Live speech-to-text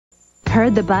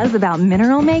Heard the buzz about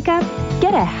mineral makeup?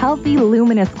 Get a healthy,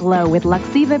 luminous glow with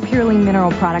Luxiva Purely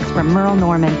Mineral products from Merle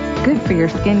Norman. Good for your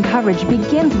skin coverage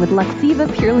begins with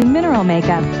Luxiva Purely Mineral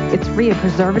Makeup. It's free of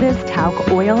preservatives, talc,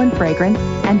 oil, and fragrance,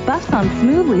 and buffs on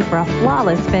smoothly for a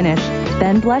flawless finish.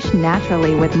 Then blush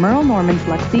naturally with Merle Norman's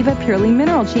Luxiva Purely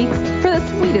Mineral Cheeks for the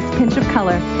sweetest pinch of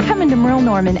color. Come into Merle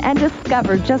Norman and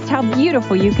discover just how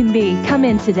beautiful you can be. Come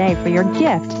in today for your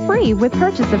gift, free with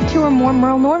purchase of 2 or more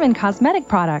Merle Norman cosmetic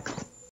products.